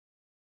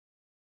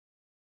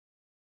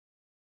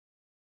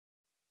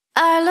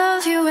I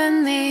love you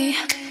and me,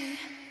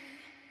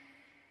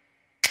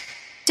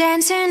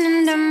 dancing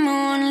in the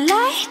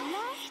moonlight.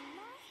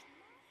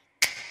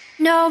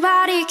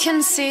 Nobody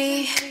can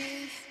see.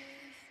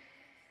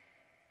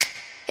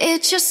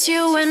 It's just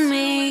you and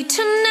me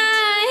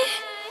tonight.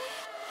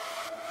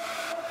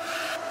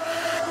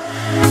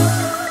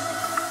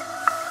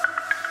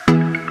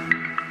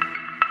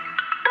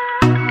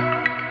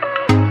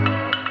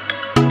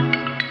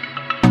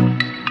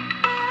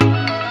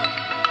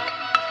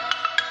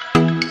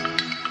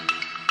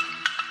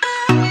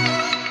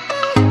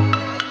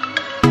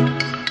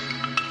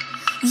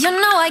 You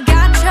know I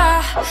gotcha,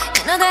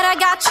 you know that I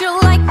got you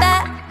like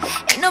that.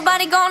 Ain't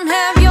nobody gonna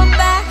have your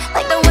back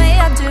like the way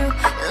I do.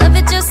 Love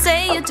it, just say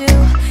you do.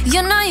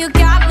 You know you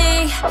got me.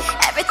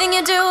 Everything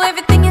you do,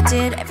 everything you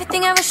did,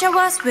 everything I wish I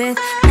was with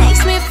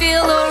makes me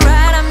feel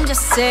alright, I'm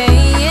just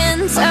saying.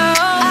 So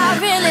I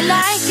really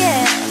like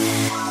it.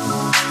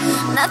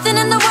 Nothing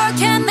in the world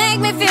can make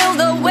me feel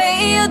the way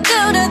you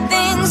do the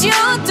things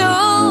you do.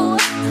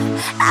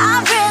 I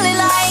really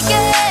like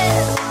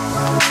it.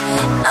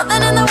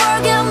 Nothing in the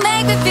world can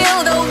make me feel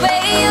the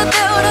way you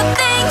do the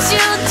things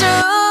you do.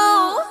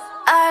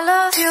 I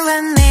love you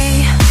and me,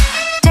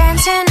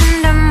 dancing in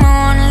the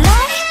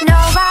moonlight.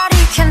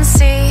 Nobody can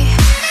see.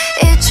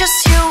 It's just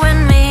you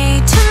and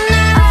me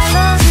tonight. I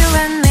love you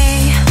and me,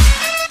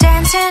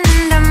 dancing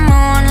in the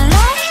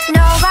moonlight.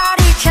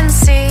 Nobody can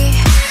see.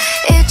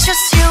 It's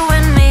just you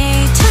and me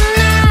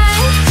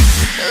tonight.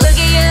 Look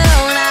at you,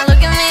 now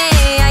look at me.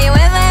 Are you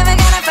ever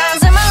gonna find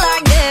someone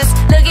like this?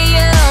 Look at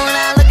you,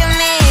 now look at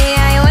me.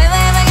 Are you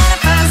ever gonna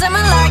find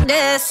someone like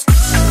this?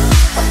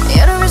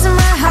 You're the reason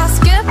my heart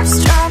skips,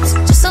 drops.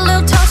 Just a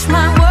little touch,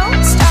 my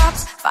world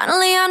stops.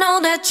 Finally I know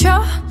that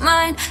you're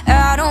mine.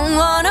 I don't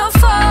wanna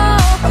fall,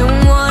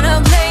 don't wanna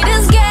play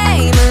this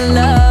game of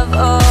love.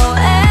 Oh,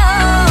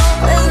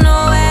 there's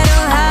nowhere to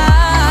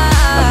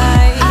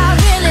hide. I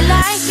really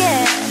like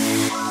it.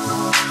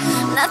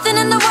 Nothing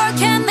in the world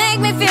can make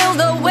me feel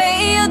the way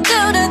you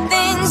do the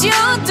things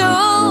you do.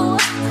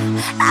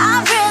 I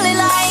really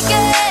like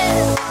it.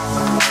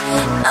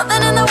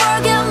 Nothing in the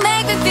world can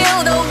make me feel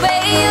the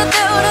way you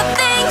do the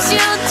things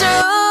you do.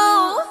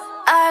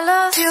 I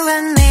love you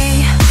and me,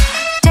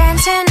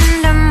 dancing in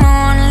the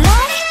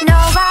moonlight.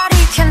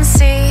 Nobody can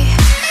see.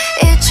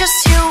 It's just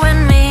you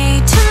and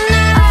me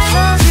tonight. I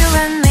love you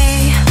and me,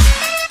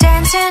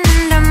 dancing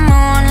in the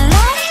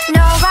moonlight.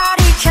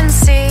 Nobody can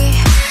see.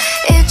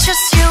 It's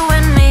just you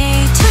and me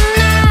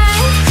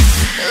tonight.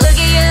 Look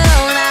at you,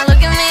 now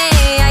look at me.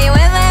 Are you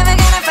ever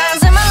gonna find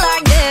someone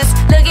like this?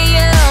 Look at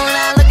you,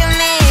 now look at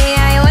me.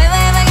 Are you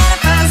ever gonna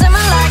find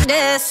someone like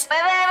this?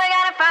 Ever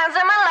gonna find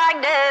someone like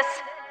this?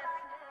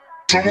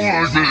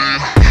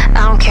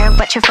 I don't care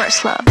about your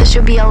first love, this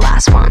should be your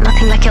last one.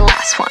 Nothing like your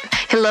last one.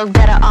 You look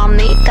better on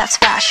me, that's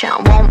fashion.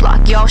 Won't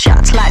block your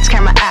shots, lights,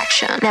 camera,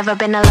 action. Never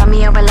been a love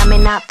me or a love me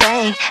not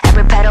thing.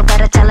 Every petal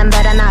better tell him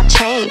better not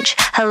change.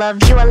 I love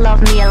you, I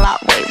love me a lot.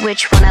 Wait,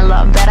 which one I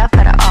love better?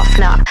 Better off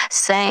not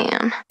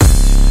saying.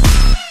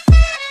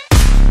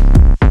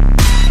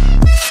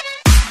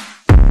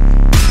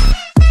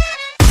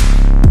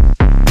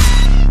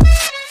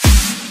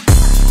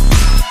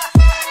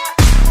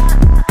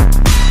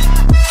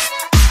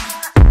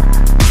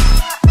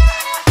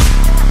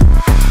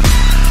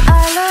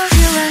 I love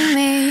you and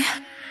me.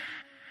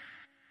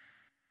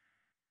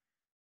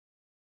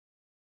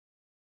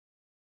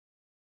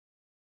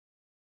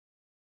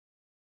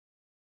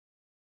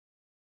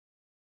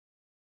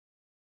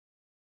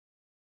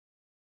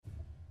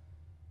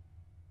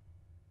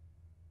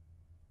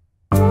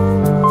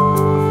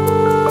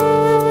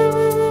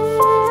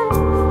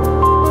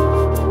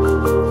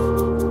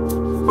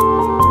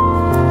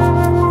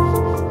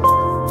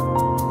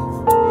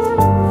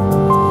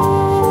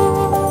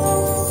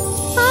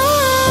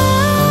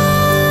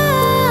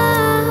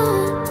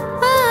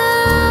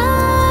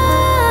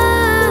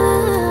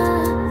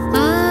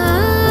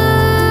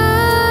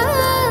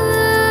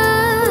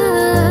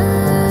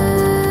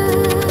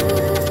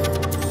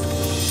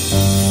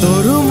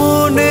 তোর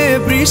মনে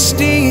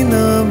বৃষ্টি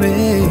নামে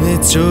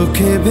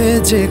চোখে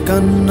ভেজে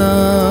কান্না,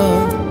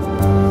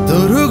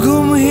 তোর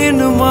ঘুমহীন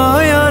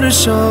মায়ার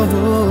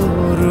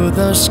শহর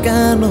উদাস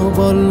কেন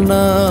বল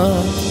না।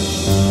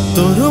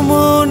 তোর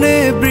মনে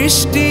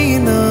বৃষ্টি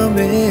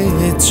নামে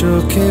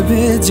চোখে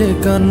ভেজে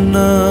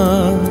কান্না,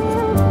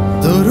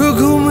 তোর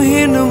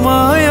ঘুমহীন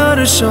মায়ার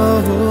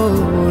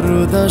শহর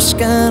উদাস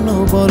কেন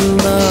বল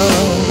না।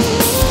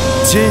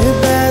 যে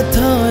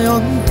ব্যথায়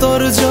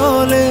অন্তর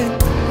জলে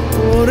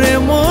ওরে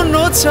মন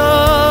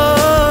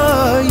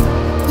চাই,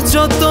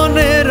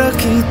 যতনে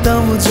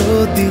রাখিতাম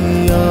যদি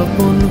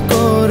আপন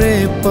করে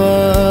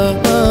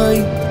পাই,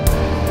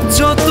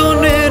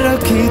 যতনে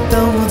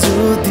রাখিতাম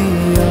যদি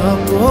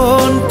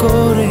আপন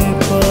করে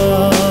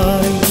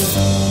পাই।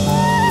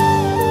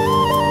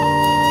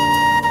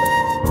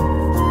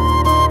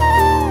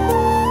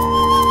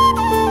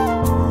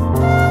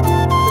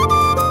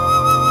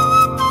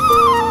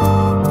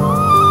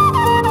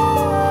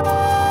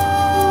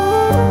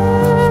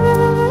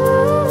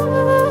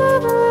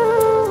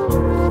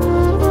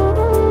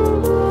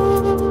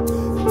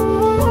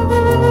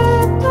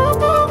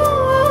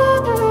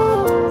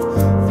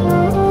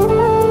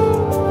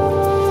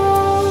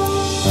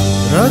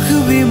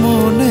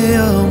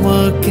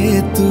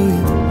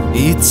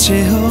 ইচ্ছে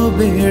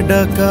হবে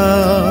ডাকা।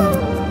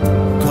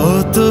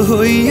 কত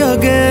হইয়া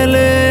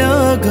গেলে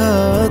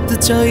আঘাত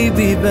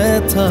চাইবি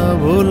ব্যথা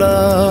ভোলা।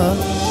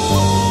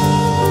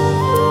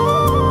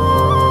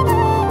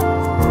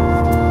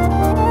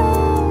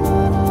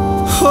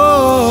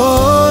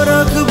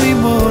 রাখবি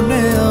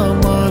মনে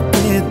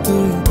আমাকে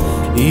তুই,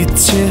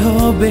 ইচ্ছে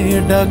হবে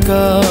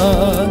ডাকা।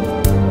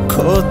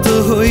 ক্ষত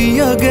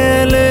হইয়া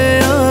গেলে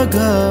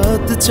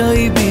আঘাত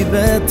চাইবি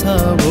ব্যথা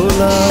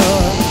ভোলা।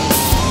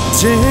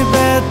 যে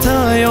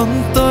ব্যথায়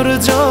অন্তর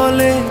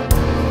জলে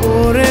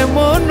ওরে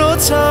মন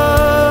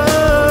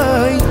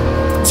ছাই,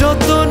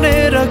 যতনে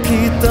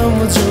রাখিতাম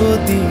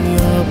যদি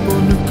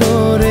আপন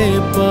করে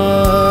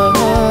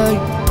পাই।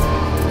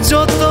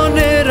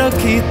 যতনে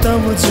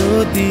রাখিতাম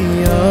যদি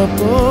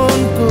আপন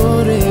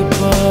করে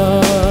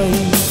পাই।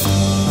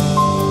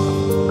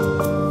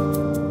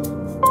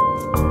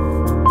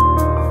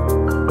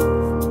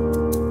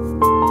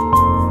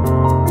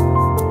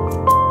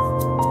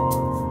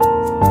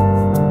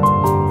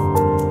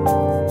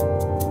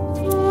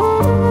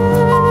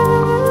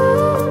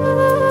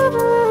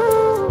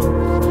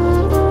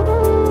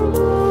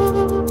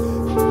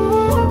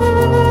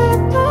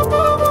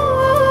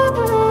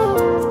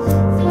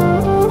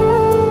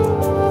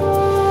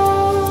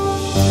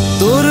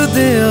 তোর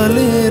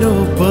দেয়ালের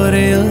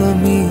ওপারে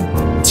আমি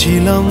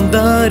ছিলাম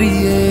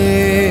দাঁড়িয়ে,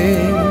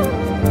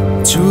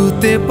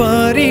 ছুতে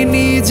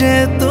পারিনি যে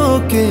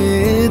তোকে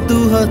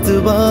দুহাত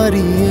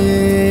বাড়িয়ে।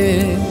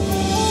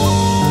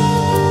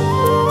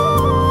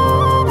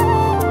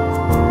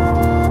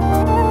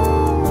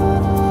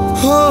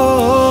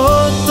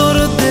 তোর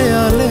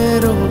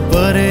দেয়ালের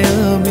ওপারে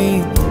আমি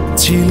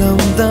ছিলাম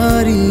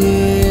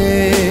দাঁড়িয়ে,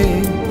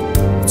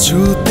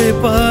 ছুতে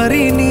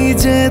পারিনি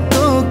যে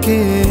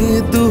তোকে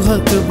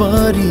দুহাত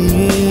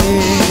বাড়িয়ে।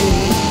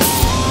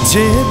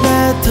 যে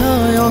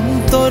ব্যথায়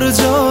অন্তর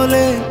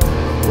জলে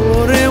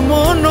ওরে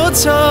মন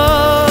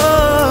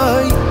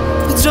চাই,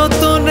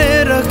 যতনে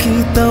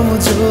রাখিতাম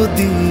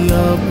যদি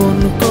আপন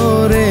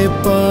করে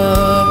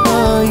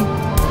পাই।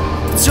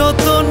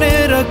 যতনে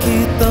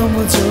রাখিতাম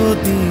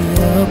যদি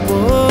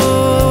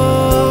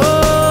আপন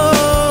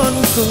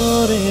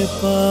করে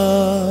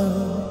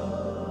পাই।